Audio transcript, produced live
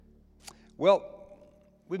Well,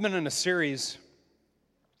 we've been in a series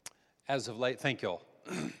as of late. Thank you all.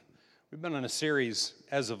 We've been in a series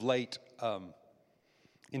as of late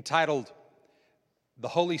entitled The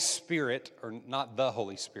Holy Spirit, or not the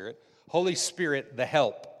Holy Spirit, Holy Spirit, the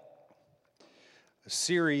Help. A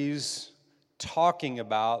series talking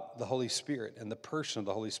about the Holy Spirit and the person of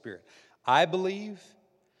the Holy Spirit. I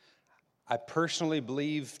personally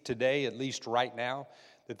believe today, at least right now,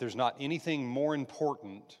 that there's not anything more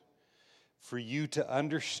important for you to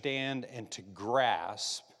understand and to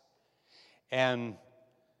grasp and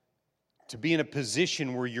to be in a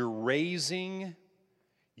position where you're raising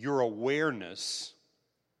your awareness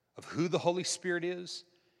of who the Holy Spirit is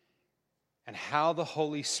and how the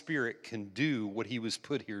Holy Spirit can do what He was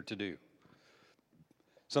put here to do.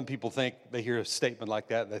 Some people think, they hear a statement like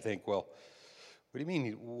that, and they think, well, what do you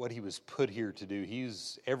mean what He was put here to do?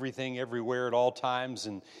 He's everything, everywhere, at all times,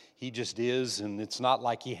 and He just is, and it's not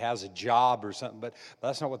like He has a job or something, but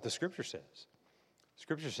that's not what the Scripture says.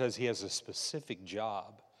 Scripture says He has a specific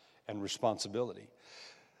job and responsibility.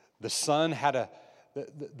 The Son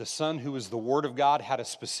the Son, who is the Word of God, had a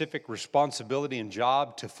specific responsibility and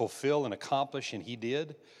job to fulfill and accomplish, and He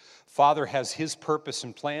did. Father has His purpose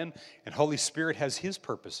and plan, and Holy Spirit has His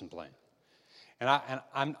purpose and plan. And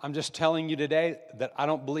I'm just telling you today that I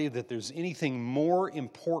don't believe that there's anything more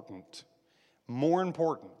important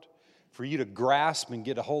for you to grasp and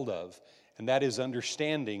get a hold of, and that is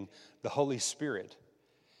understanding the Holy Spirit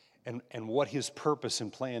and what His purpose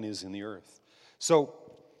and plan is in the earth. So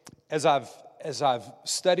as I've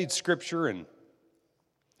studied Scripture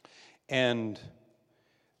and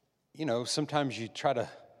you know, sometimes you try to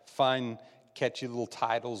find catchy little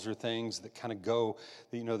titles or things that kind of go,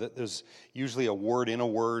 you know, that there's usually a word in a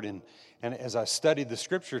word. And as I studied the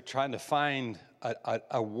Scripture, trying to find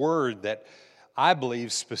a word that I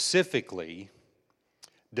believe specifically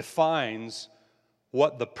defines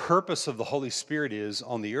what the purpose of the Holy Spirit is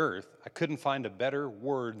on the earth, I couldn't find a better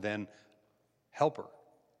word than helper.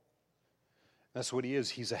 That's what He is.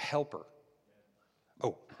 He's a helper.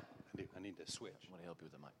 Oh, I need to switch. I want to help you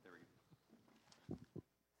with the mic. There we go.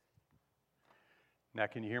 Now,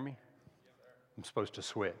 can you hear me? I'm supposed to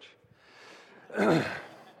switch. The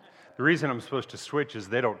reason I'm supposed to switch is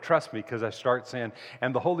they don't trust me because I start saying,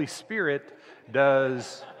 and the Holy Spirit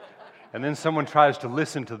does, and then someone tries to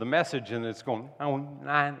listen to the message and it's going, oh,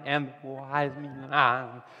 and wise me.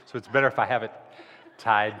 So it's better if I have it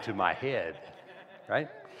tied to my head, right?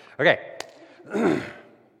 Okay.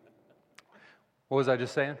 What was I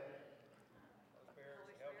just saying?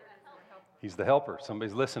 He's the helper.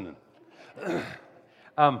 Somebody's listening.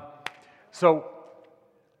 So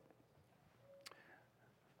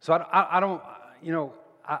I don't, you know,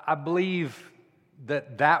 I believe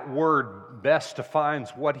that word best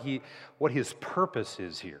defines what His purpose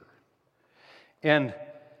is here. And,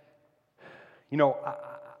 you know,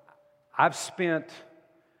 I've spent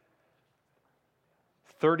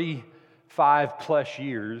 35 plus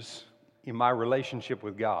years in my relationship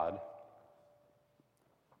with God.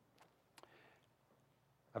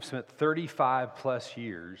 I've spent 35 plus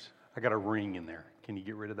years. I got a ring in there. Can you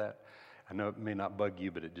get rid of that? I know it may not bug you,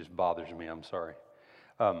 but it just bothers me. I'm sorry.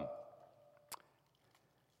 But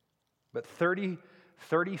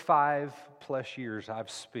 35 plus years I've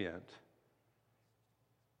spent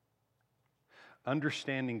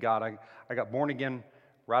understanding God. I got born again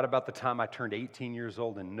right about the time I turned 18 years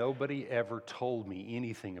old, and nobody ever told me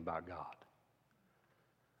anything about God.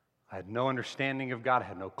 I had no understanding of God. I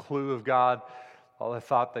had no clue of God. All I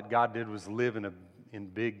thought that God did was live in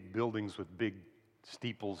big buildings with big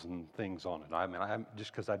steeples and things on it. I mean,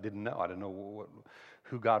 just because I didn't know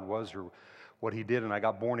who God was or what He did, and I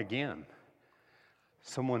got born again.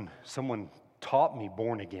 Someone taught me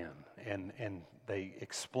born again, and they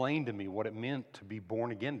explained to me what it meant to be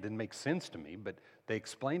born again. It didn't make sense to me, but they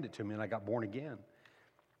explained it to me, and I got born again.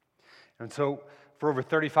 And so for over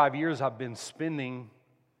 35 years, I've been spending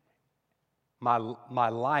my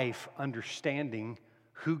life understanding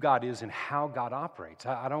who God is and how God operates.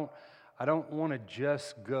 I don't want to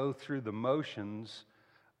just go through the motions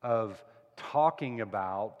of talking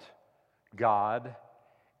about God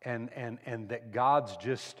and that God's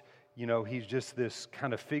just, you know, He's just this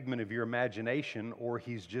kind of figment of your imagination, or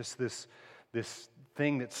He's just this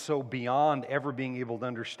thing that's so beyond ever being able to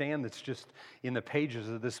understand, that's just in the pages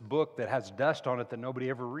of this book that has dust on it that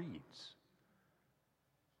nobody ever reads.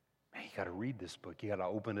 Man, you got to read this book. You got to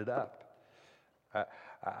open it up.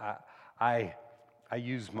 I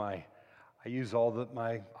use my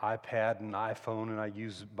iPad and iPhone, and I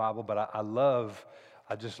use Bible, but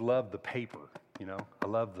I just love the paper. You know, I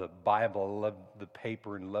love the Bible, I love the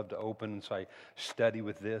paper, and love to open, and so I study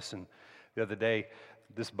with this. And the other day,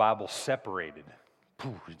 this Bible separated.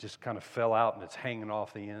 Poof, it just kind of fell out, and it's hanging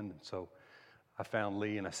off the end. And so I found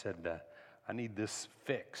Lee, and I said, I need this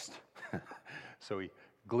fixed. So he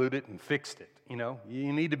glued it and fixed it. You know,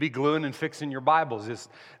 you need to be gluing and fixing your Bibles.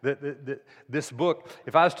 This book,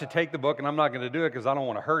 if I was to take the book, and I'm not going to do it because I don't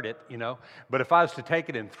want to hurt it, you know, but if I was to take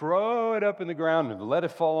it and throw it up in the ground and let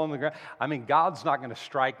it fall on the ground, I mean, God's not going to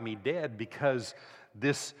strike me dead because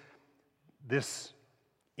this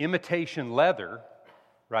imitation leather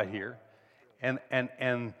right here and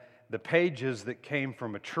the pages that came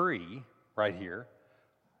from a tree right here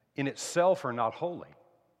in itself are not holy.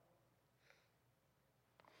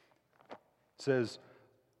 It says,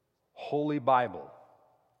 Holy Bible.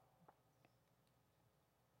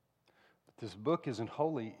 But this book isn't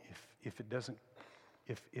holy if it doesn't,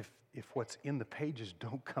 if what's in the pages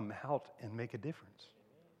don't come out and make a difference.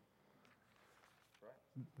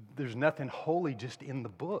 There's nothing holy just in the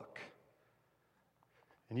book.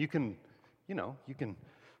 And you can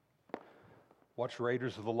watch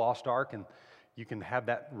Raiders of the Lost Ark and you can have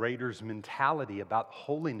that Raiders mentality about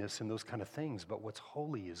holiness and those kind of things, but what's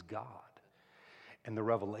holy is God and the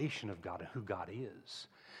revelation of God and who God is.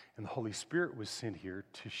 And the Holy Spirit was sent here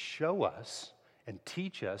to show us and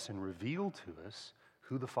teach us and reveal to us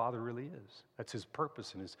who the Father really is. That's His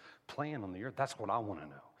purpose and His plan on the earth. That's what I want to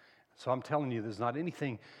know. So I'm telling you, there's not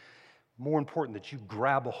anything more important that you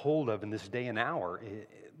grab a hold of in this day and hour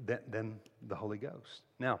than the Holy Ghost.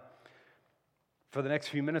 Now, for the next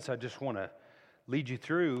few minutes, I just want to lead you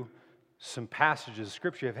through some passages of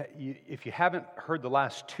Scripture. If you haven't heard the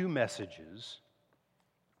last two messages,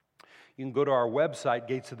 you can go to our website,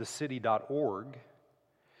 gatesofthecity.org,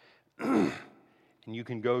 and you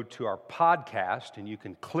can go to our podcast, and you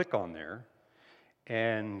can click on there,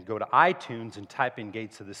 and go to iTunes and type in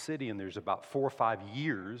Gates of the City, and there's about 4 or 5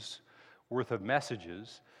 years worth of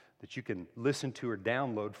messages that you can listen to or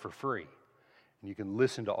download for free. And you can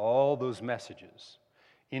listen to all those messages,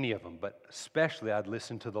 any of them, but especially I'd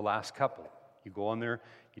listen to the last couple. You go on there,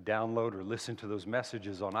 you download or listen to those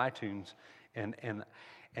messages on iTunes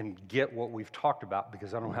and get what we've talked about,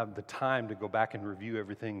 because I don't have the time to go back and review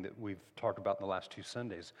everything that we've talked about in the last 2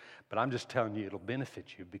 Sundays. But I'm just telling you, it'll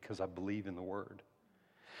benefit you because I believe in the Word.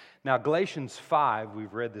 Now, Galatians 5,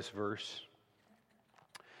 we've read this verse.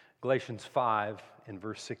 Galatians 5 in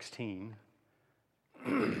verse 16.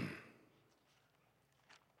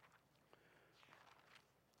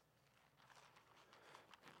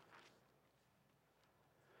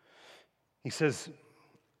 He says,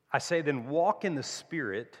 I say then, walk in the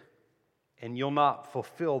Spirit, and you'll not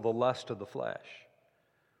fulfill the lust of the flesh.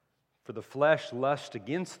 For the flesh lusts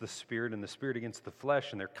against the Spirit, and the Spirit against the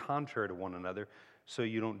flesh, and they're contrary to one another, so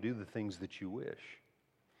you don't do the things that you wish.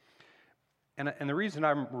 And the reason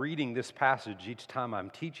I'm reading this passage each time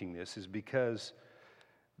I'm teaching this is because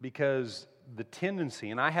the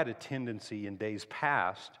tendency, and I had a tendency in days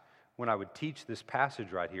past when I would teach this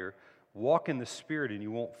passage right here, walk in the Spirit and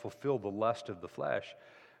you won't fulfill the lust of the flesh.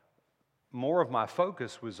 More of my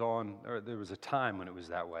focus was on, or there was a time when it was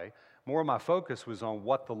that way, more of my focus was on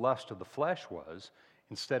what the lust of the flesh was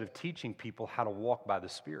instead of teaching people how to walk by the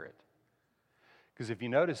Spirit. Because if you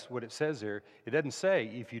notice what it says there, it doesn't say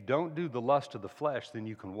if you don't do the lust of the flesh, then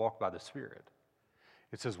you can walk by the Spirit.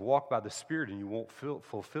 It says walk by the Spirit and you won't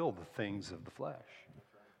fulfill the things of the flesh.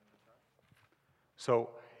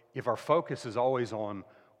 So if our focus is always on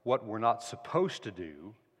what we're not supposed to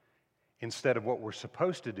do instead of what we're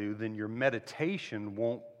supposed to do, then your meditation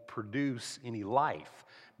won't produce any life.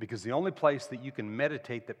 Because the only place that you can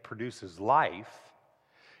meditate that produces life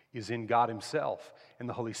is in God Himself. And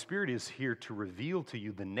the Holy Spirit is here to reveal to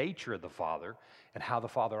you the nature of the Father and how the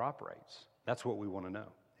Father operates. That's what we want to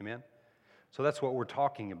know. Amen? So that's what we're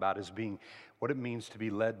talking about, is being what it means to be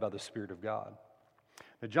led by the Spirit of God.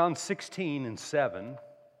 Now, John 16 and 7,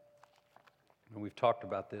 and we've talked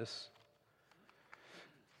about this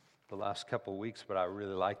the last couple of weeks, but I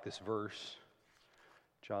really like this verse.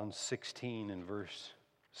 John 16 and verse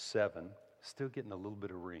 7. Still getting a little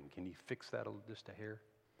bit of ring. Can you fix that just a hair?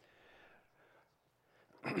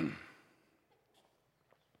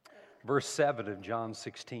 Verse 7 of John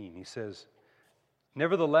 16, he says,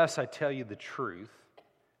 nevertheless, I tell you the truth,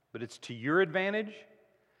 but it's to your advantage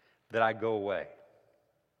that I go away.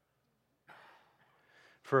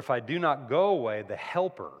 For if I do not go away, the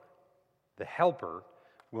Helper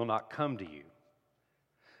will not come to you.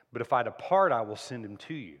 But if I depart, I will send him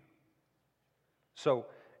to you. So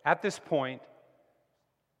at this point,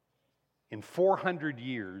 in 400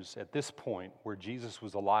 years, at this point where Jesus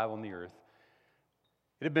was alive on the earth,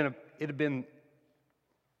 it had been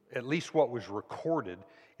at least what was recorded,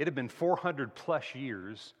 it had been 400 plus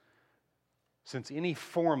years since any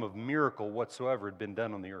form of miracle whatsoever had been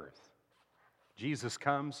done on the earth. Jesus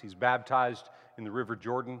comes, he's baptized in the River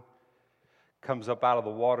Jordan, comes up out of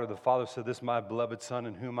the water. The Father said, "This is my beloved Son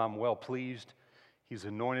in whom I'm well pleased." He's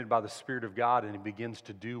anointed by the Spirit of God, and he begins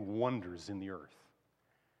to do wonders in the earth.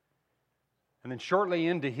 And then shortly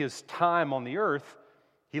into his time on the earth,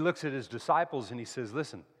 he looks at his disciples and he says,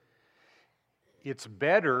 "Listen, it's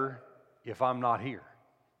better if I'm not here."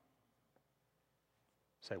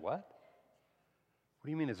 Say, what? What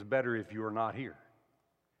do you mean it's better if you're not here?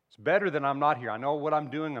 It's better that I'm not here. I know what I'm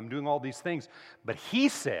doing all these things. But he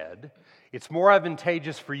said, it's more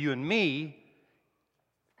advantageous for you and me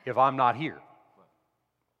if I'm not here.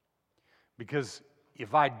 Because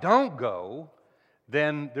if I don't go,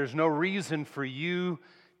 then there's no reason for you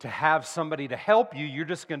to have somebody to help you. You're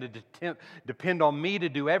just going to depend on me to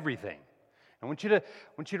do everything. I want you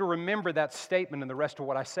to remember that statement and the rest of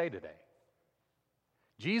what I say today.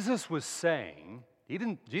 Jesus was saying,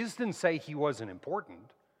 Jesus didn't say he wasn't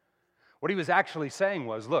important. What he was actually saying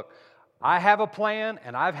was, look, I have a plan,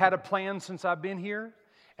 and I've had a plan since I've been here,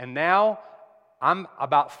 and now I'm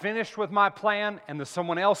about finished with my plan, and there's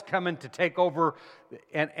someone else coming to take over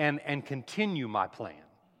and continue my plan.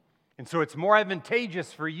 And so it's more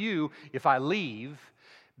advantageous for you if I leave,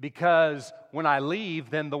 because when I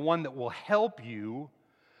leave, then the one that will help you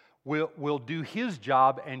will do his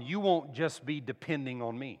job, and you won't just be depending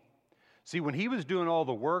on me. See, when he was doing all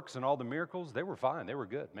the works and all the miracles, they were fine. They were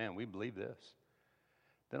good. Man, we believe this.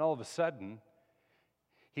 Then all of a sudden,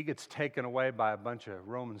 he gets taken away by a bunch of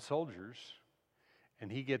Roman soldiers,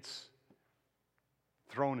 and he gets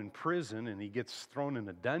thrown in prison, and he gets thrown in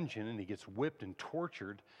a dungeon, and he gets whipped and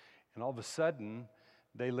tortured. And all of a sudden,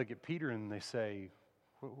 they look at Peter and they say,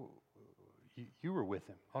 "You were with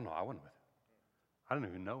him." "Oh, no, I wasn't with him. I don't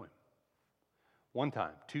even know him." 1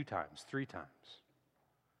 time, 2 times, 3 times.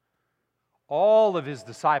 All of his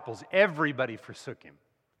disciples, everybody forsook him.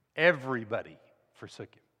 Everybody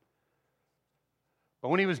forsook him. But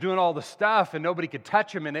when he was doing all the stuff and nobody could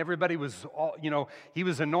touch him and everybody was, he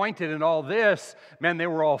was anointed and all this, man, they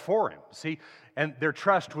were all for him. See, and their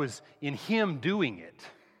trust was in him doing it.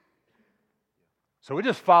 So we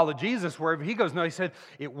just followed Jesus wherever he goes. No, he said,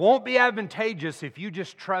 it won't be advantageous if you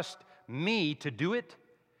just trust me to do it.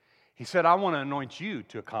 He said, I want to anoint you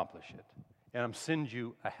to accomplish it. And I'm sending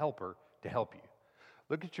you a helper to help you.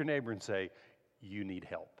 Look at your neighbor and say, you need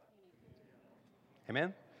help.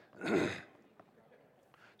 Amen? So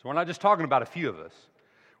we're not just talking about a few of us.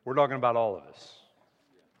 We're talking about all of us.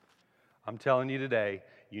 I'm telling you today,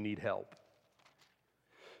 you need help.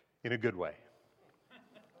 In a good way.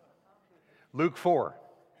 Luke 4,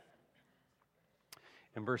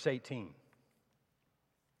 in verse 18.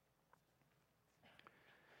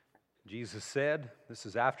 Jesus said, this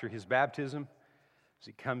is after his baptism, as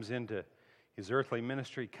he comes into his earthly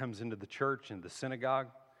ministry, he comes into the church and the synagogue.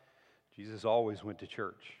 Jesus always went to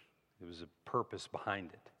church. There was a purpose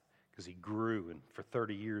behind it, because he grew, and for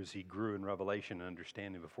 30 years he grew in revelation and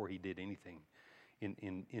understanding before he did anything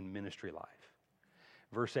in ministry life.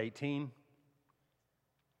 Verse 18,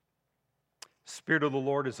 Spirit of the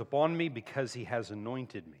Lord is upon me because he has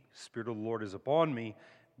anointed me. Spirit of the Lord is upon me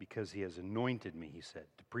because he has anointed me, he said,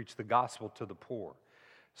 to preach the gospel to the poor.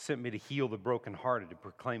 Sent me to heal the brokenhearted, to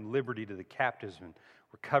proclaim liberty to the captives and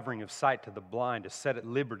recovering of sight to the blind, to set at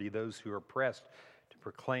liberty those who are oppressed, to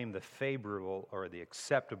proclaim the favorable or the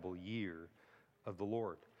acceptable year of the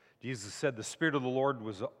Lord. Jesus said the Spirit of the Lord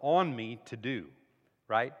was on me to do,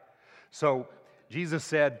 right? So Jesus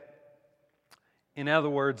said, in other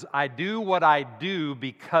words, I do what I do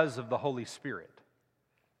because of the Holy Spirit.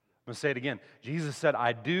 I'm going to say it again. Jesus said,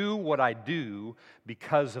 I do what I do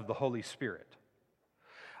because of the Holy Spirit.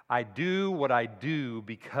 I do what I do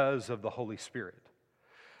because of the Holy Spirit.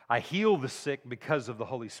 I heal the sick because of the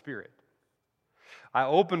Holy Spirit. I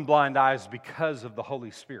open blind eyes because of the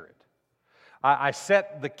Holy Spirit. I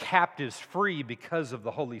set the captives free because of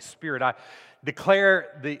the Holy Spirit. I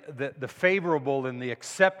declare the favorable and the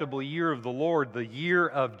acceptable year of the Lord, the year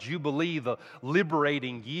of Jubilee, the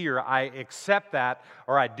liberating year. I accept that,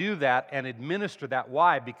 or I do that and administer that.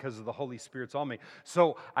 Why? Because of the Holy Spirit's on me.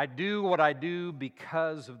 So I do what I do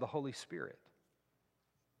because of the Holy Spirit.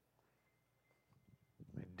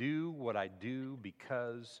 I do what I do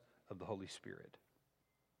because of the Holy Spirit.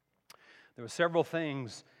 There were several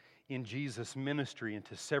things in Jesus' ministry and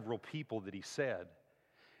to several people that he said.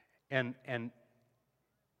 And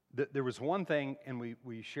there was one thing, and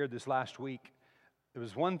we shared this last week, there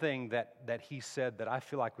was one thing that he said that I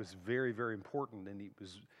feel like was very, very important, and he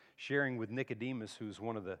was sharing with Nicodemus, who's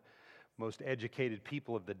one of the most educated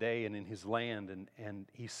people of the day and in his land. And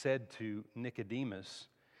he said to Nicodemus,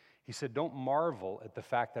 he said, don't marvel at the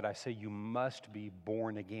fact that I say you must be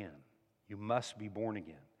born again. You must be born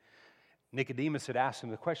again. Nicodemus had asked him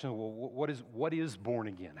the question, well, what is born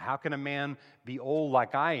again? How can a man be old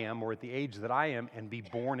like I am or at the age that I am and be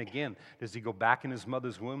born again? Does he go back in his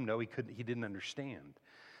mother's womb? No, he didn't understand.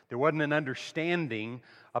 There wasn't an understanding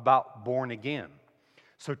about born again.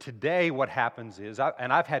 So today what happens is,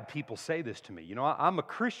 and I've had people say this to me, you know, I'm a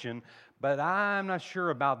Christian, but I'm not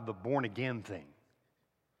sure about the born again thing.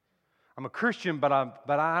 I'm a Christian, but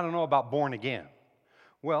I don't know about born again.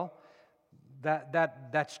 Well,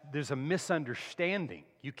 there's a misunderstanding.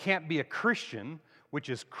 You can't be a Christian, which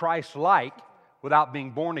is Christ-like, without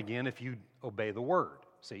being born again if you obey the Word.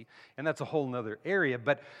 See? And that's a whole other area.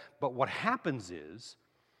 But what happens is,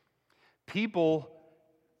 people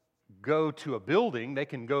go to a building, they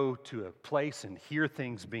can go to a place and hear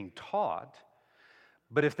things being taught,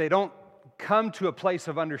 but if they don't come to a place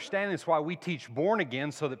of understanding, that's why we teach born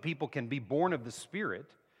again, so that people can be born of the Spirit,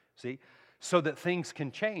 see? So that things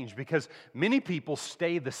can change, because many people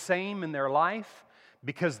stay the same in their life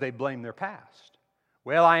because they blame their past.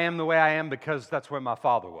 Well, I am the way I am because that's where my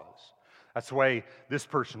father was. That's the way this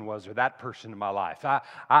person was or that person in my life.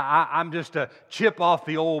 I'm just a chip off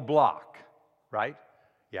the old block, right?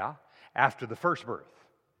 Yeah, after the first birth.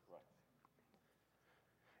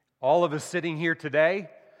 All of us sitting here today,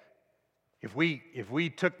 if we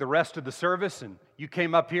took the rest of the service and you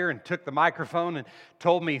came up here and took the microphone and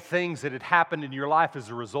told me things that had happened in your life as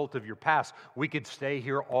a result of your past, we could stay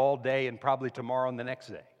here all day and probably tomorrow and the next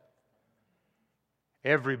day.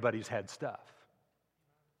 Everybody's had stuff.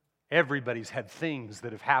 Everybody's had things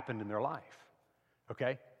that have happened in their life,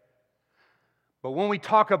 okay? But when we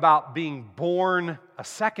talk about being born a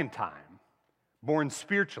second time, born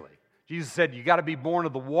spiritually, Jesus said you got to be born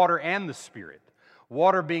of the water and the Spirit.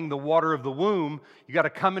 Water being the water of the womb, you got to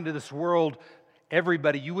come into this world.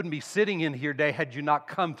 Everybody, you wouldn't be sitting in here today had you not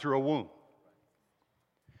come through a womb.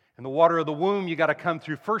 And the water of the womb, you got to come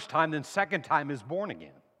through first time, then second time is born again.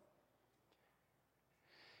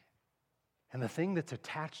 And the thing that's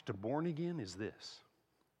attached to born again is this: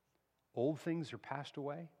 old things are passed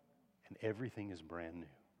away, and everything is brand new.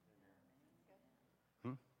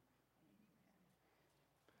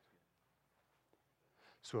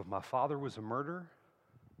 So if my father was a murderer,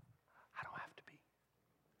 I don't have to be.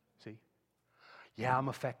 See? Yeah, I'm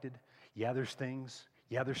affected. Yeah, there's things.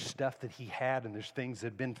 Yeah, there's stuff that he had, and there's things that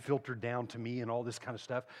have been filtered down to me and all this kind of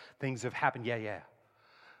stuff. Things have happened. Yeah.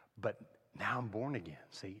 But now I'm born again,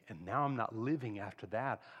 see? And now I'm not living after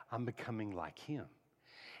that. I'm becoming like him.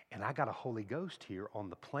 And I got a Holy Ghost here on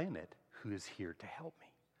the planet who is here to help me.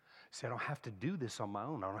 See, I don't have to do this on my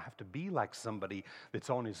own. I don't have to be like somebody that's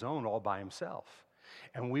on his own all by himself.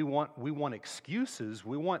 And we want excuses.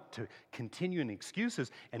 We want to continue in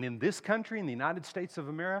excuses. And in this country, in the United States of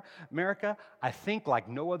America, I think like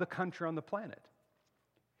no other country on the planet,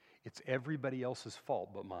 it's everybody else's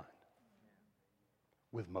fault but mine.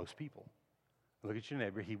 With most people. Look at your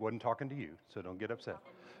neighbor. He wasn't talking to you, so don't get upset.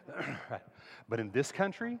 Right. But in this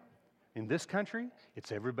country,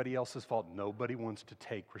 it's everybody else's fault. Nobody wants to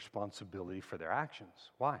take responsibility for their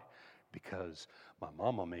actions. Why? Because my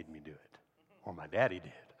mama made me do it, or my daddy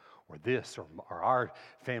did, or this, or our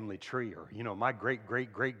family tree, or my great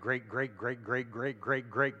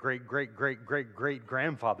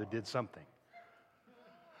grandfather did something.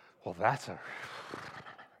 Well, that's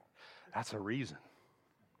a reason.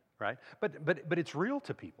 Right? But it's real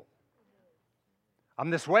to people.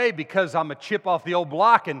 I'm this way because I'm a chip off the old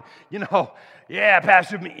block, and yeah,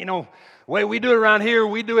 Pastor, the way we do it around here,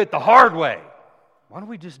 we do it the hard way. Why don't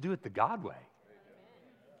we just do it the God way?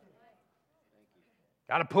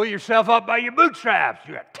 Got to pull yourself up by your bootstraps.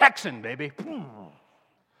 You're a Texan, baby.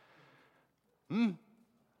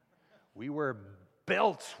 We wear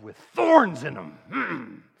belts with thorns in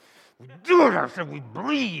them. We do it ourselves. We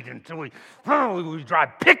bleed until we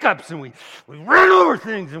drive pickups and we run over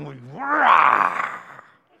things and we got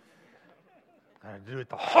to do it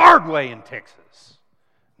the hard way in Texas.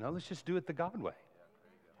 No, let's just do it the God way.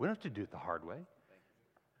 We don't have to do it the hard way.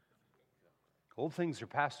 Old things are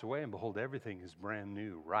passed away, and behold, everything is brand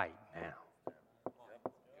new right now.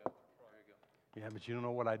 Yeah, but you don't know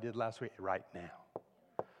what I did last week? Right now.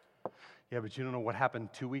 Yeah, but you don't know what happened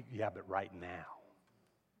 2 weeks? Yeah, but right now.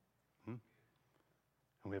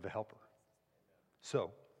 And we have a helper.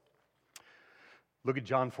 So, look at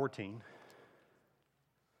John 14.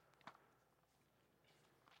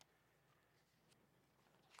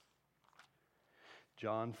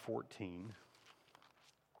 John 14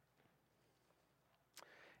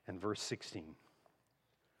 and verse 16.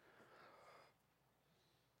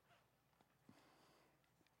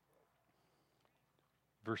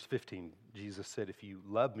 verse 15, Jesus said, if you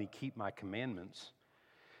love me, keep my commandments,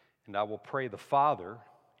 and I will pray the Father,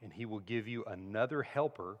 and he will give you another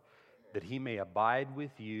helper that he may abide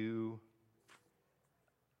with you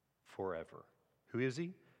forever. Who is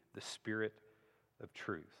he? The Spirit of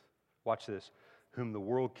truth. Watch this. Whom the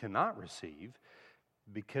world cannot receive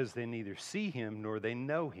because they neither see him nor they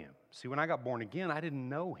know him. See, when I got born again, I didn't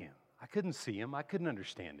know him. I couldn't see him. I couldn't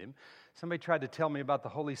understand him. Somebody tried to tell me about the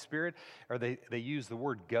Holy Spirit, or they used the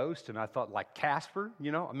word ghost, and I thought like Casper,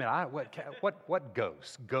 you know? I mean, what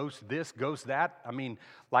ghost? Ghost this, ghost that? I mean,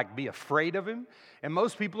 like be afraid of him? And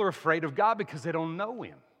most people are afraid of God because they don't know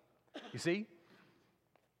him. You see?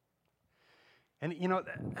 And, you know,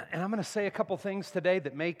 and I'm going to say a couple things today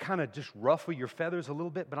that may kind of just ruffle your feathers a little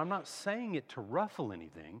bit, but I'm not saying it to ruffle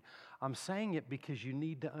anything. I'm saying it because you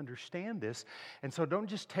need to understand this. And so don't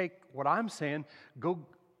just take what I'm saying, go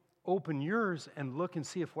open yours and look and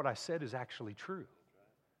see if what I said is actually true.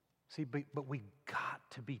 See, but we've got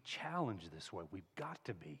to be challenged this way. We've got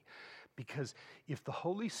to be. Because if the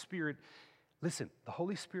Holy Spirit, listen, the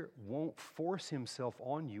Holy Spirit won't force himself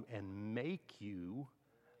on you and make you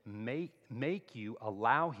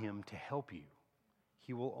allow him to help you.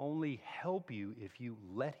 He will only help you if you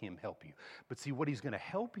let him help you. But see, what he's going to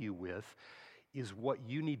help you with is what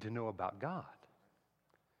you need to know about God.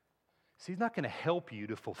 See, he's not going to help you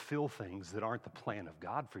to fulfill things that aren't the plan of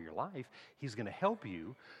God for your life. He's going to help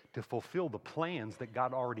you to fulfill the plans that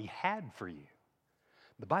God already had for you.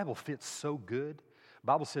 The Bible fits so good. The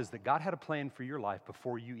Bible says that God had a plan for your life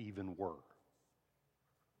before you even were.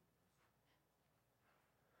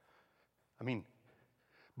 I mean,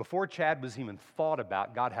 before Chad was even thought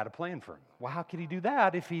about, God had a plan for him. Well, how could he do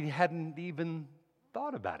that if he hadn't even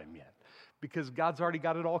thought about him yet? Because God's already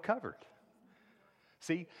got it all covered.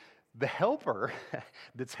 See, the helper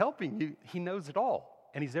that's helping you, he knows it all.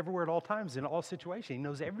 And he's everywhere at all times, in all situations. He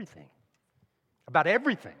knows everything. About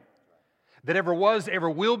everything that ever was, ever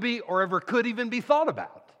will be, or ever could even be thought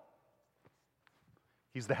about.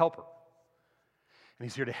 He's the helper. And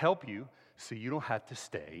he's here to help you so you don't have to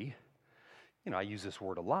stay, you know, I use this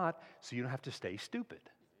word a lot, so you don't have to stay stupid.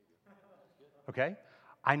 Okay?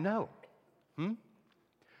 I know.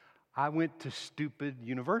 I went to stupid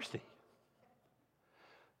university.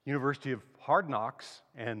 University of Hard Knocks,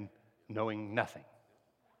 and knowing nothing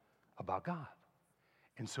about God.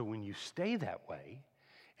 And so when you stay that way,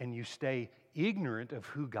 and you stay ignorant of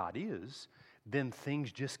who God is, then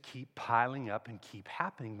things just keep piling up and keep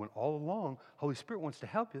happening when all along Holy Spirit wants to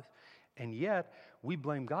help us. And yet, we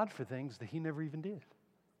blame God for things that he never even did.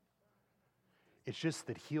 It's just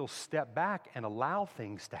that he'll step back and allow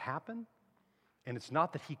things to happen. And it's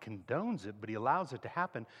not that he condones it, but he allows it to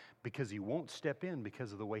happen because he won't step in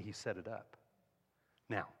because of the way he set it up.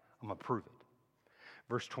 Now, I'm going to prove it.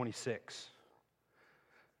 Verse 26.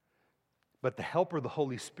 But the helper, the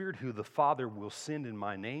Holy Spirit, who the Father will send in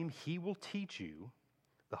my name, he will teach you.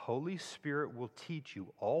 The Holy Spirit will teach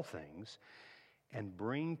you all things and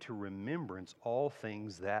bring to remembrance all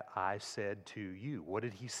things that I said to you. What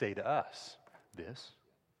did he say to us? This.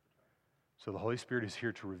 So the Holy Spirit is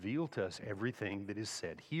here to reveal to us everything that is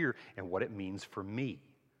said here and what it means for me.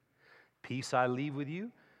 Peace I leave with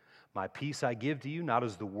you. My peace I give to you, not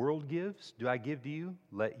as the world gives, do I give to you.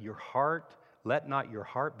 Let not your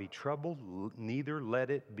heart be troubled, neither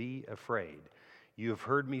let it be afraid. You have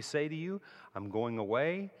heard me say to you, I'm going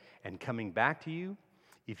away and coming back to you.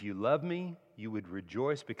 If you love me, you would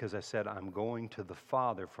rejoice because I said, I'm going to the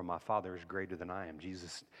Father, for my Father is greater than I am.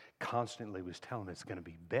 Jesus constantly was telling us it's going to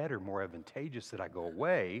be better, more advantageous that I go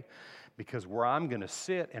away, because where I'm going to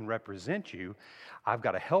sit and represent you, I've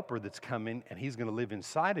got a helper that's coming, and he's going to live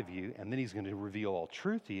inside of you, and then he's going to reveal all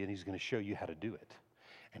truth to you, and he's going to show you how to do it.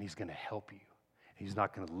 And he's going to help you. He's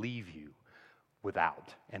not going to leave you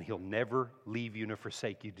without, and he'll never leave you nor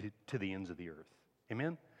forsake you to the ends of the earth.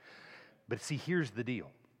 Amen? But see, here's the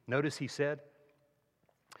deal. Notice he said,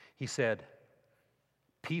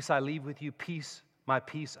 peace I leave with you, my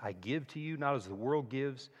peace I give to you, not as the world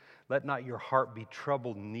gives. Let not your heart be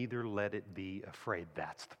troubled, neither let it be afraid.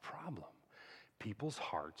 That's the problem. People's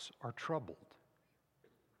hearts are troubled,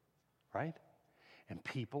 right? And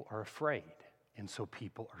people are afraid, and so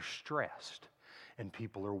people are stressed, and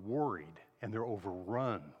people are worried, and they're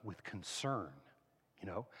overrun with concern. You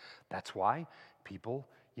know, that's why people,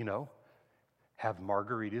 have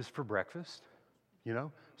margaritas for breakfast,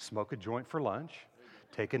 smoke a joint for lunch,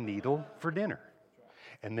 take a needle for dinner.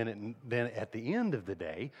 And then at the end of the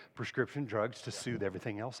day, prescription drugs to soothe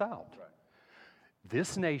everything else out.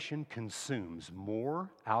 This nation consumes more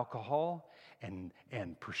alcohol and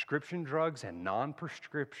prescription drugs and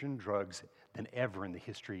non-prescription drugs than ever in the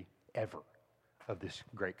history, ever, of this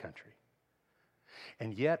great country.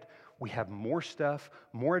 And yet, we have more stuff,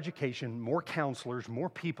 more education, more counselors, more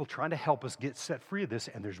people trying to help us get set free of this,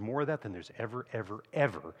 and there's more of that than there's ever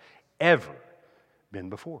been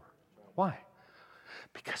before. Why?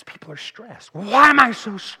 Because people are stressed. Why am I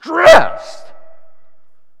so stressed?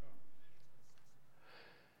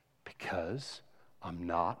 Because I'm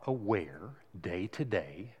not aware day to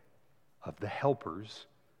day of the helper's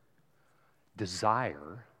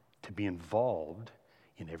desire to be involved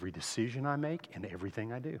in every decision I make and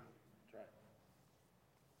everything I do.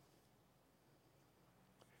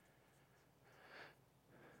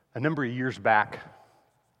 A number of years back,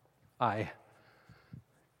 I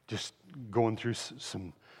just going through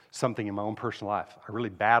something in my own personal life. I really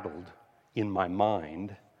battled in my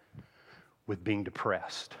mind with being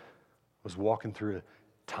depressed. I was walking through a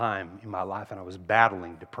time in my life and I was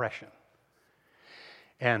battling depression.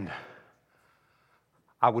 And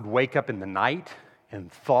I would wake up in the night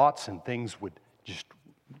and thoughts and things would just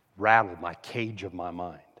rattle my cage of my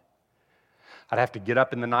mind. I'd have to get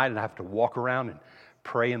up in the night and I'd have to walk around and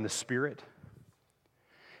pray in the Spirit.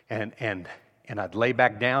 And I'd lay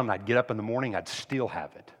back down, and I'd get up in the morning, I'd still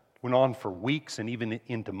have it. Went on for weeks and even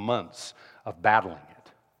into months of battling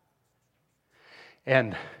it.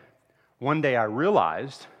 And one day I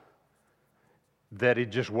realized that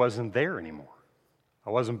it just wasn't there anymore. I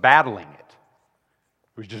wasn't battling it.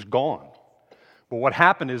 It was just gone. But what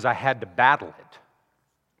happened is I had to battle it.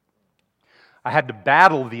 I had to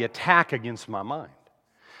battle the attack against my mind.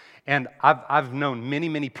 And I've known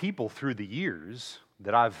many people through the years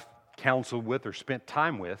that I've counseled with or spent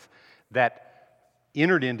time with that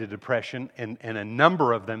entered into depression, and a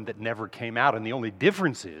number of them that never came out. And the only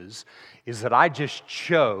difference is that I just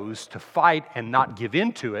chose to fight and not give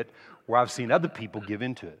into it, where I've seen other people give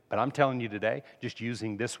into it. But I'm telling you today, just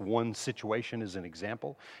using this one situation as an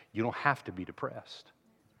example, you don't have to be depressed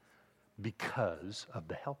because of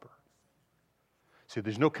the helper. See,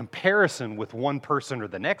 there's no comparison with one person or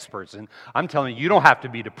the next person. I'm telling you, you don't have to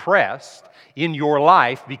be depressed in your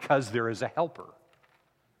life because there is a helper.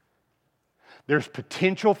 There's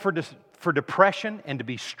potential for depression and to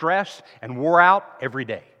be stressed and wore out every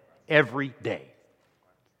day. Every day.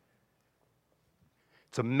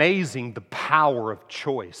 It's amazing the power of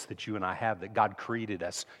choice that you and I have, that God created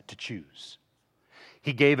us to choose.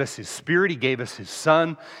 He gave us His Spirit, He gave us His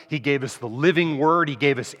Son, He gave us the living Word, He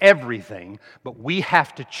gave us everything, but we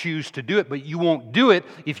have to choose to do it, but you won't do it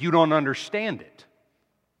if you don't understand it.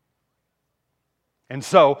 And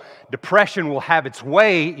so, depression will have its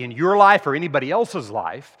way in your life or anybody else's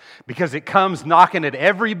life because it comes knocking at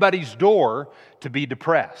everybody's door to be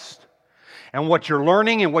depressed. And what you're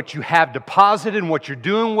learning and what you have deposited and what you're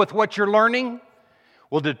doing with what you're learning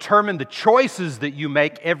will determine the choices that you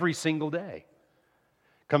make every single day.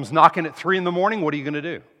 Comes knocking at 3 in the morning, what are you going to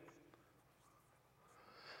do?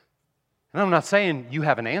 And I'm not saying you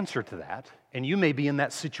have an answer to that, and you may be in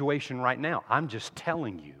that situation right now. I'm just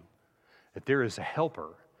telling you that there is a helper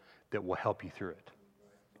that will help you through it.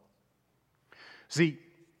 See,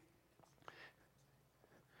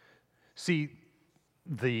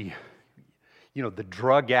 the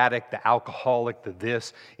drug addict, the alcoholic, the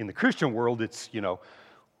this. In the Christian world, it's,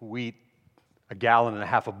 we eat 1.5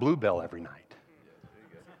 gallons of Bluebell every night.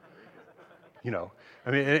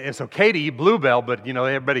 It's okay to eat Bluebell, but,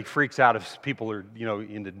 everybody freaks out if people are,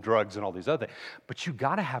 into drugs and all these other things. But you've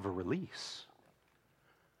got to have a release.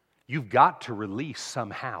 You've got to release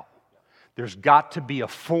somehow. There's got to be a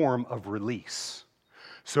form of release.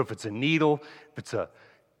 So if it's a needle, if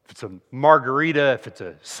it's a margarita, if it's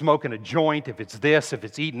smoking a joint, if it's this, if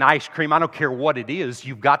it's eating ice cream, I don't care what it is,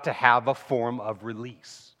 you've got to have a form of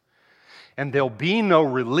release. And there'll be no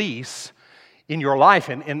release in your life,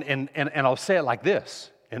 and I'll say it like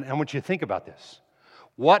this, and I want you to think about this.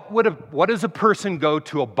 What does a person go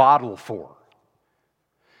to a bottle for?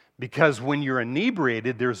 Because when you're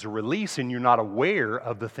inebriated, there's a release and you're not aware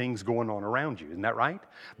of the things going on around you. Isn't that right?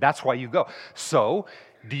 That's why you go. So,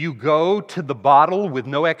 do you go to the bottle with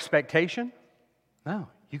no expectation? No.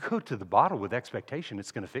 You go to the bottle with expectation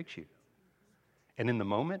it's going to fix you. And in the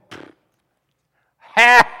moment,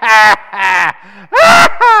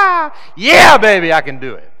 yeah, baby, I can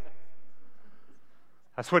do it.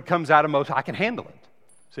 That's what comes out of most. I can handle it.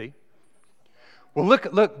 See? Well, look,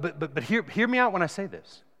 but hear me out when I say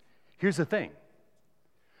this. Here's the thing.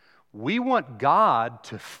 We want God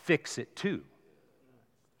to fix it too.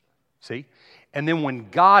 See? And then when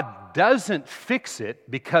God doesn't fix it,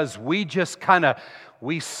 because we just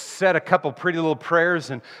we said a couple pretty little prayers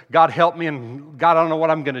and God help me and God, I don't know what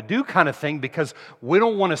I'm going to do kind of thing, because we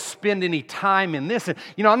don't want to spend any time in this. And,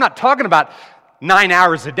 I'm not talking about 9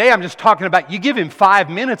 hours a day. I'm just talking about you give Him 5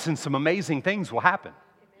 minutes and some amazing things will happen.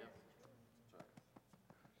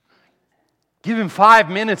 Give Him 5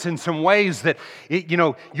 minutes in some ways that,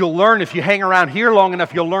 you'll learn if you hang around here long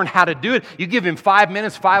enough, you'll learn how to do it. You give Him 5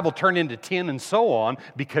 minutes, 5 will turn into 10 and so on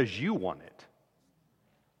because you want it.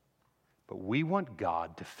 But we want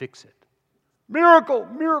God to fix it. Miracle,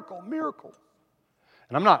 miracle, miracle.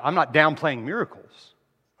 And I'm not downplaying miracles,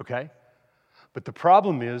 okay? But the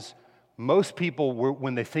problem is, most people,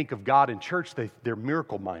 when they think of God in church, they're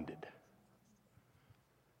miracle-minded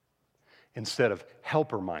instead of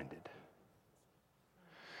helper-minded.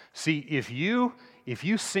 See, if you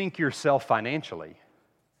sink yourself financially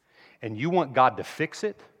and you want God to fix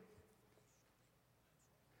it,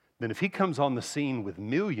 then if He comes on the scene with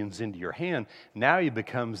millions into your hand, now He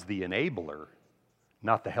becomes the enabler,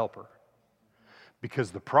 not the helper,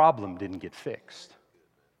 because the problem didn't get fixed.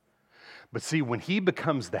 But see, when He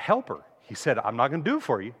becomes the helper, He said, I'm not going to do it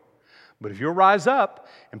for you, but if you'll rise up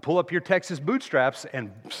and pull up your Texas bootstraps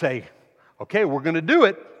and say, okay, we're going to do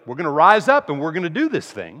it. We're going to rise up and we're going to do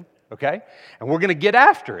this thing, okay? And we're going to get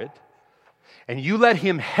after it. And you let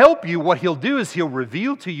Him help you, what He'll do is He'll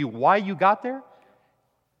reveal to you why you got there.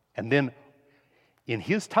 And then in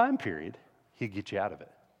His time period, He'll get you out of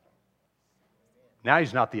it. Now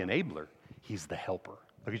He's not the enabler. He's the helper.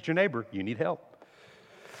 Look at your neighbor. You need help.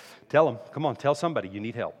 Tell him. Come on, tell somebody you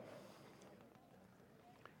need help.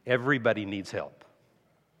 Everybody needs help.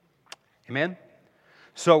 Amen?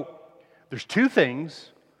 So, there's two things,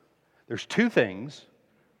 or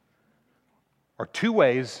two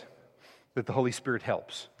ways that the Holy Spirit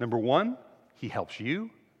helps. Number one, He helps you.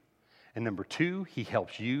 And number two, He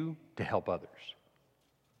helps you to help others.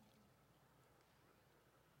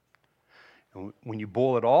 And when you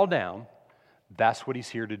boil it all down, that's what He's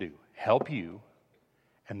here to do. Help you,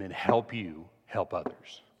 and then help you help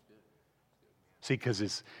others. See,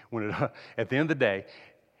 because at the end of the day,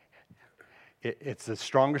 it's the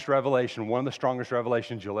strongest revelation, one of the strongest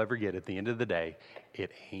revelations you'll ever get. At the end of the day,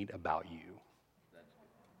 it ain't about you.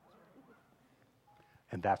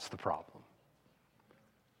 And that's the problem.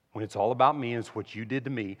 When it's all about me, and it's what you did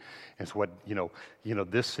to me, it's what,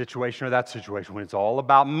 this situation or that situation. When it's all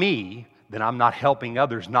about me, then I'm not helping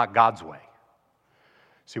others, not God's way.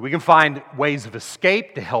 See, we can find ways of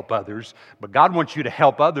escape to help others, but God wants you to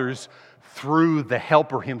help others through the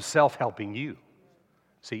helper Himself helping you.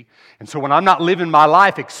 See? And so when I'm not living my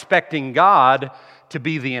life expecting God to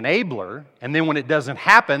be the enabler, and then when it doesn't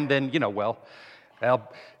happen, then,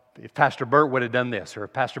 if Pastor Bert would have done this, or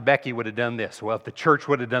if Pastor Becky would have done this, if the church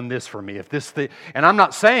would have done this for me, and I'm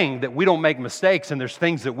not saying that we don't make mistakes and there's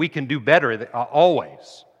things that we can do better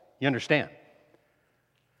always. You understand?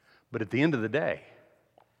 But at the end of the day,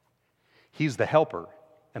 He's the helper,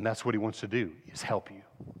 and that's what He wants to do, is help you.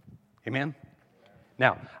 Amen?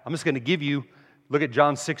 Now, I'm just going to give you, look at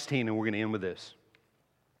John 16, and we're going to end with this.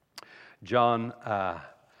 John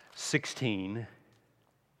 16.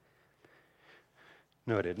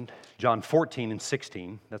 No, I didn't. John 14 and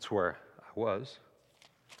 16. That's where I was.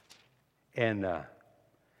 And I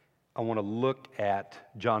want to look at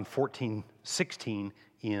John 14, 16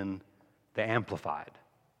 in the Amplified.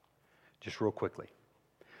 Just real quickly.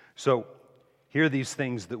 So, here are these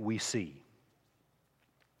things that we see.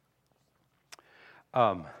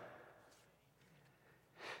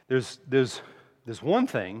 There's one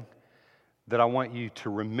thing that I want you to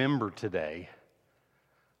remember today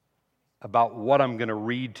about what I'm going to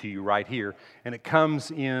read to you right here, and it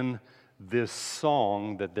comes in this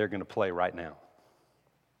song that they're going to play right now.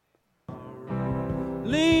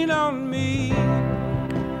 Lean on me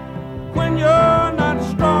when you're not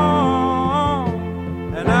strong,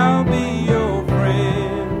 and I'll be your friend.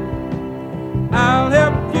 I'll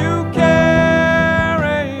help you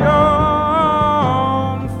carry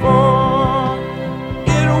on, for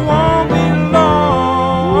it won't be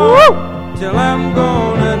long till I'm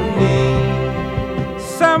gonna need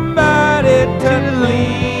somebody to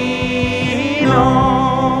lean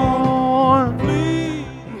on.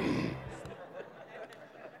 Please.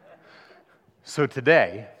 So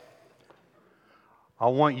today, I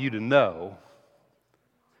want you to know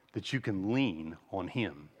that you can lean on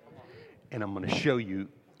Him. And I'm going to show you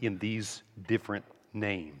in these different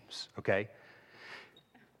names, okay?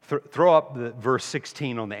 Throw up the verse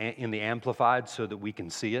 16 in the Amplified so that we can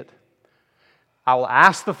see it. I will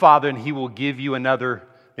ask the Father, and He will give you another.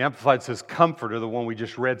 The Amplified says comforter. The one we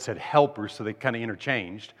just read said helper, so they kind of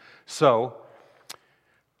interchanged. So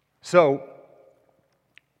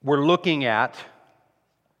we're looking at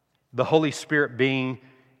the Holy Spirit being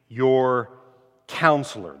your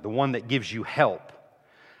counselor, the one that gives you help.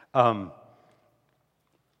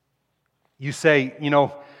 You say,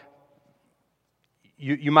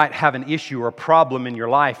 you might have an issue or a problem in your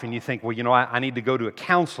life, and you think, well, I need to go to a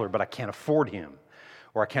counselor, but I can't afford him.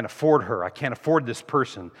 Or I can't afford her. I can't afford this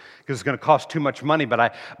person because it's going to cost too much money, but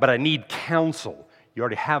I need counsel. You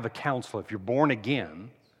already have a counselor. If you're born again,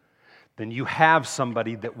 then you have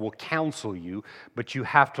somebody that will counsel you, but you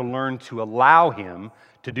have to learn to allow him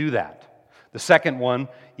to do that. The second one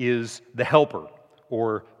is the helper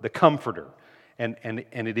or the comforter. And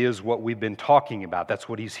it is what we've been talking about. That's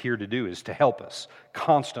what he's here to do, is to help us,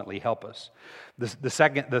 constantly help us.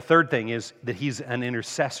 The third thing is that he's an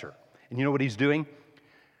intercessor. And you know what he's doing?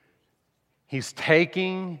 He's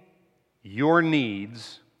taking your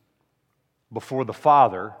needs before the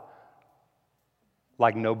Father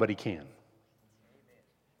like nobody can.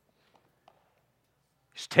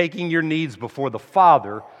 He's taking your needs before the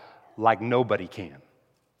Father like nobody can.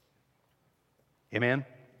 Amen?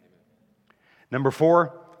 Number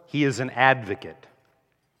 4, he is an advocate.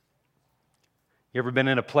 You ever been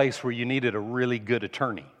in a place where you needed a really good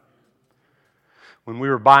attorney? When we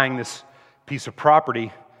were buying this piece of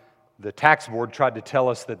property, the tax board tried to tell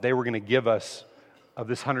us that they were going to give us, of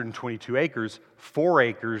this 122 acres, 4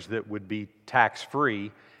 acres that would be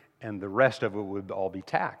tax-free, and the rest of it would all be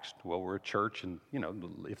taxed. Well, we're a church, and,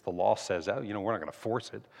 if the law says that, we're not going to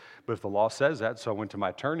force it. But if the law says that, so I went to my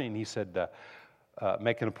attorney, and he said,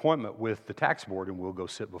 make an appointment with the tax board, and we'll go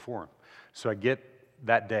sit before him. So I get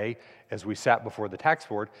that day as we sat before the tax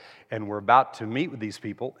board, and we're about to meet with these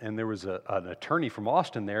people, and there was an attorney from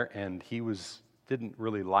Austin there, and he didn't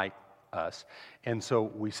really like us. And so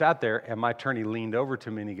we sat there, and my attorney leaned over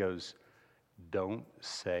to me and he goes, "Don't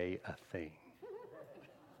say a thing."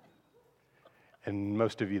 And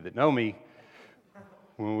most of you that know me,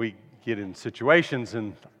 when we get in situations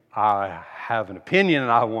and I have an opinion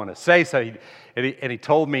and I want to say so, and he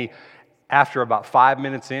told me after about 5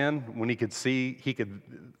 minutes in, when he could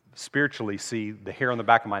spiritually see the hair on the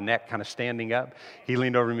back of my neck kind of standing up, he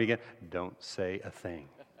leaned over to me again, "Don't say a thing."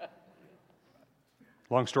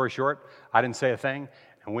 Long story short, I didn't say a thing,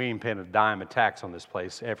 and we ain't paying a dime of tax on this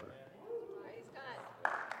place ever.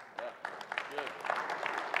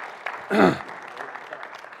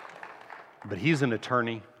 But he's an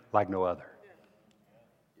attorney like no other.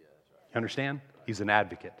 You understand? He's an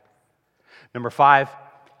advocate. Number 5,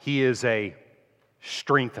 he is a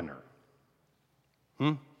strengthener.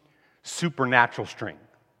 Supernatural strength.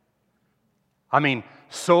 I mean,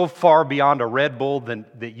 so far beyond a Red Bull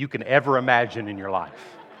that you can ever imagine in your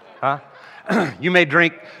life. Huh? You may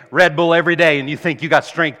drink Red Bull every day and you think you got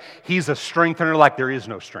strength. He's a strengthener like there is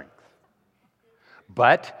no strength.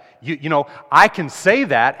 But, I can say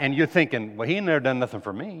that and you're thinking, well, he ain't never done nothing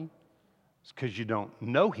for me. It's because you don't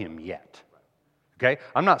know him yet. Okay?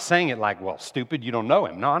 I'm not saying it like, well, stupid, you don't know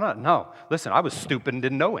him. No. Listen, I was stupid and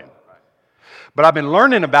didn't know him. But I've been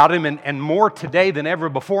learning about him and more today than ever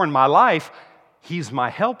before in my life. He's my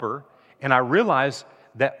helper, and I realize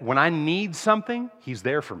that when I need something, he's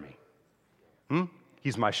there for me.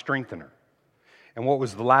 He's my strengthener. And what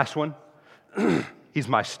was the last one? He's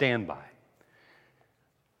my standby.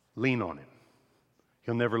 Lean on him.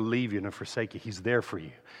 He'll never leave you nor forsake you. He's there for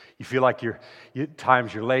you. You feel like at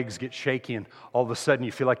times your legs get shaky, and all of a sudden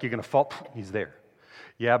you feel like you're going to fall. He's there.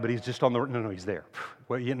 Yeah, but he's just on the... No, he's there.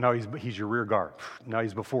 Well, he's your rear guard. No,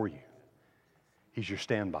 he's before you. He's your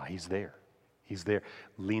standby. He's there. He's there.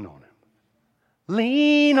 Lean on him.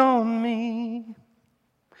 Lean on me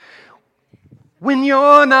when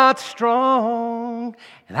you're not strong,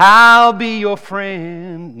 and I'll be your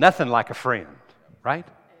friend. Nothing like a friend, right?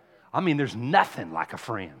 I mean, there's nothing like a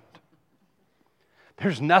friend.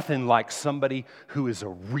 There's nothing like somebody who is a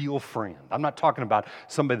real friend. I'm not talking about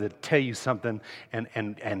somebody that'll tell you something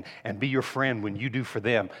and be your friend when you do for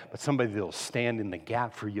them, but somebody that'll stand in the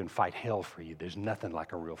gap for you and fight hell for you. There's nothing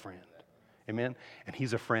like a real friend. Amen? And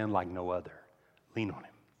he's a friend like no other. Lean on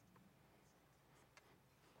him.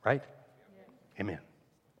 Right? Yeah. Amen.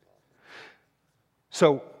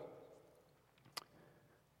 So,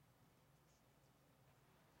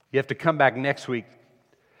 you have to come back next week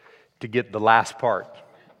to get the last part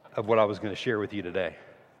of what I was going to share with you today.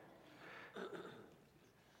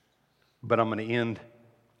 But I'm going to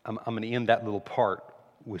end that little part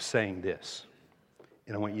with saying this.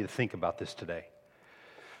 And I want you to think about this today.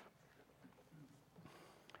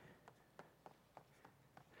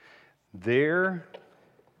 And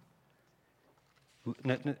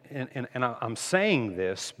I'm saying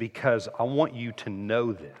this because I want you to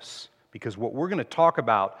know this. Because what we're going to talk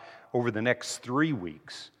about over the next 3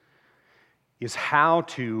 weeks is how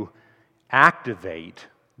to activate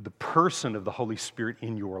the person of the Holy Spirit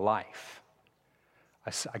in your life.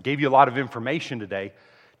 I gave you a lot of information today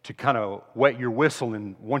to kind of wet your whistle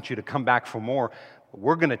and want you to come back for more.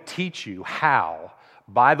 We're going to teach you how,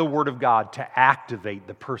 by the Word of God, to activate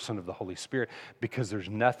the person of the Holy Spirit, because there's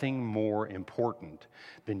nothing more important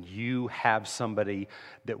than you have somebody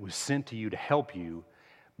that was sent to you to help you,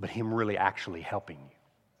 but Him really actually helping you.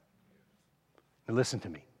 Now listen to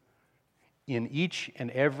me. In each and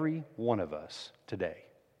every one of us today,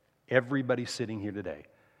 everybody sitting here today,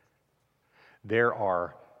 there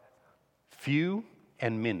are few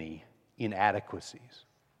and many inadequacies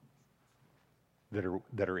that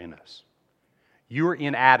are in us. You are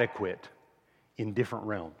inadequate in different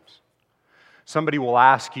realms. Somebody will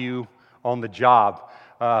ask you on the job,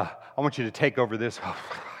 I want you to take over this. Oh,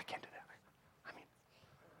 I can't do that.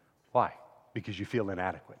 Why? Because you feel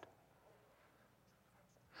inadequate.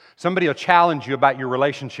 Somebody will challenge you about your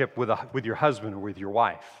relationship with your husband or with your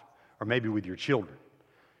wife, or maybe with your children.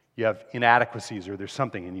 You have inadequacies or there's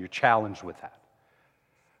something and you're challenged with that.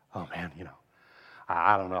 Oh man,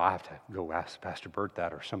 I don't know, I have to go ask Pastor Bert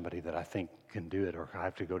that, or somebody that I think can do it, or I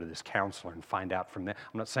have to go to this counselor and find out from them.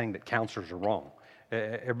 I'm not saying that counselors are wrong.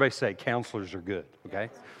 Everybody say counselors are good, okay?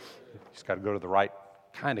 You just got to go to the right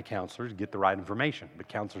kind of counselors, get the right information, but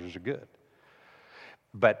counselors are good.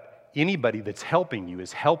 But anybody that's helping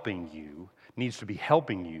you needs to be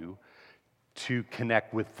helping you to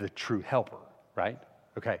connect with the true helper, right?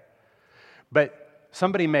 Okay. But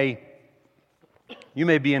you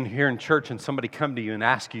may be in here in church and somebody come to you and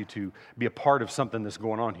ask you to be a part of something that's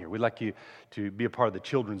going on here. We'd like you to be a part of the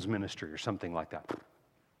children's ministry or something like that.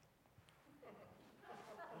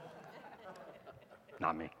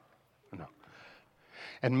 Not me. No.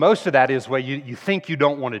 And most of that is where you think you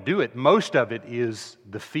don't want to do it. Most of it is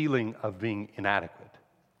the feeling of being inadequate.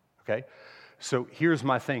 Okay? So here's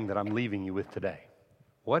my thing that I'm leaving you with today.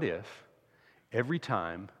 What if every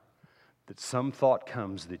time that some thought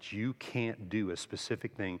comes that you can't do a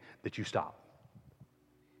specific thing, that you stop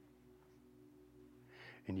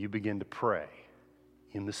and you begin to pray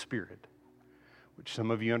in the Spirit, which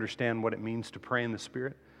some of you understand what it means to pray in the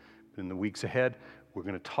Spirit. In the weeks ahead, we're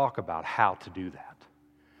going to talk about how to do that.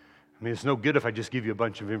 I mean, it's no good if I just give you a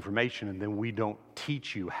bunch of information and then we don't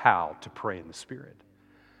teach you how to pray in the Spirit.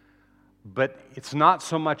 But it's not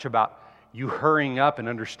so much about you hurrying up and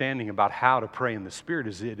understanding about how to pray in the Spirit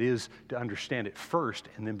as it is to understand it first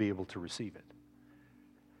and then be able to receive it.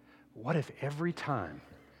 What if every time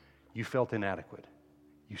you felt inadequate,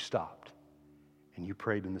 you stopped and you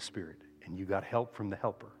prayed in the Spirit and you got help from the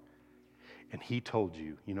helper and He told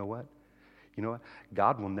you, you know what?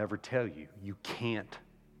 God will never tell you you can't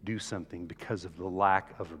do something because of the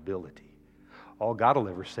lack of ability. All God will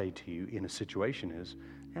ever say to you in a situation is,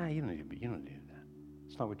 you don't need to do that.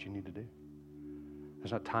 It's not what you need to do.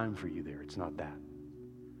 There's not time for you there. It's not that.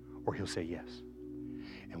 Or He'll say yes.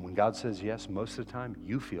 And when God says yes, most of the time,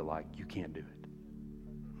 you feel like you can't do it.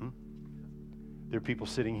 There are people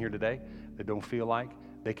sitting here today that don't feel like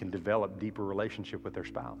they can develop deeper relationship with their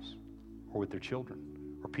spouse or with their children.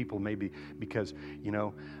 Or people maybe because,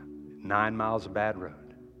 9 miles of bad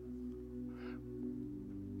road.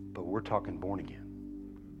 But we're talking born again.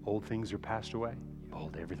 Old things are passed away.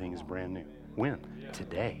 Behold, everything is brand new. When?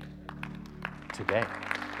 Today.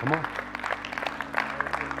 Come on.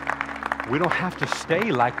 We don't have to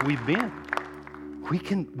stay like we've been.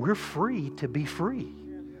 We're free to be free.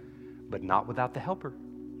 But not without the helper.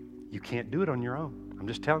 You can't do it on your own. I'm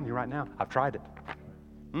just telling you right now. I've tried it.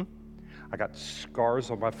 I got scars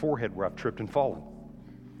on my forehead where I've tripped and fallen.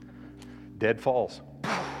 Dead falls.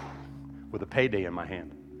 With a payday in my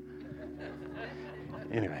hand.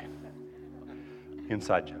 Anyway.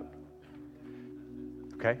 Inside joke.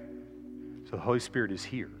 Okay? So the Holy Spirit is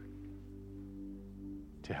here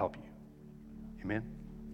to help you. Amen?